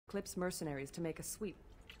Clip's mercenaries to make a sweep.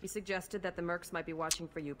 He suggested that the mercs might be watching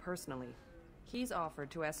for you personally. He's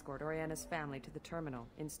offered to escort Oriana's family to the terminal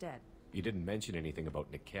instead. You didn't mention anything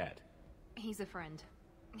about Niket. He's a friend.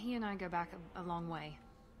 He and I go back a long way.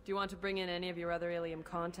 Do you want to bring in any of your other Ilium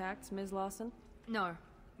contacts, Ms. Lawson? No.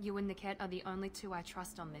 You and Niket are the only two I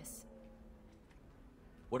trust on this.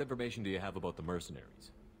 What information do you have about the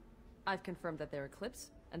mercenaries? I've confirmed that they're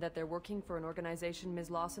Eclipse, and that they're working for an organization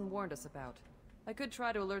Ms. Lawson warned us about. I could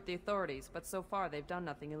try to alert the authorities, but so far they've done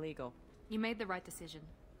nothing illegal. You made the right decision.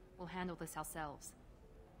 We'll handle this ourselves.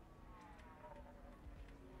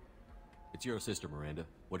 It's your sister, Miranda.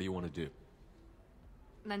 What do you want to do?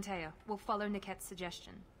 Lantea, we'll follow Niket's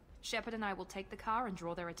suggestion. Shepard and I will take the car and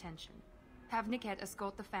draw their attention. Have Niket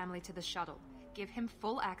escort the family to the shuttle. Give him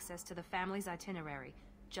full access to the family's itinerary,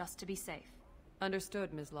 just to be safe.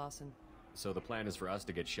 Understood, Ms. Lawson. So the plan is for us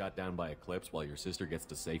to get shot down by Eclipse while your sister gets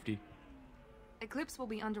to safety? Eclipse will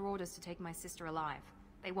be under orders to take my sister alive.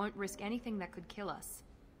 They won't risk anything that could kill us.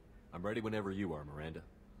 I'm ready whenever you are, Miranda.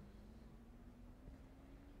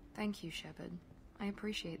 Thank you, Shepard. I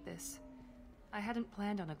appreciate this. I hadn't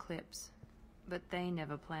planned on Eclipse, but they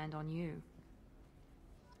never planned on you.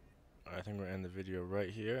 I think we'll end the video right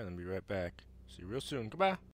here and then be right back. See you real soon. Goodbye.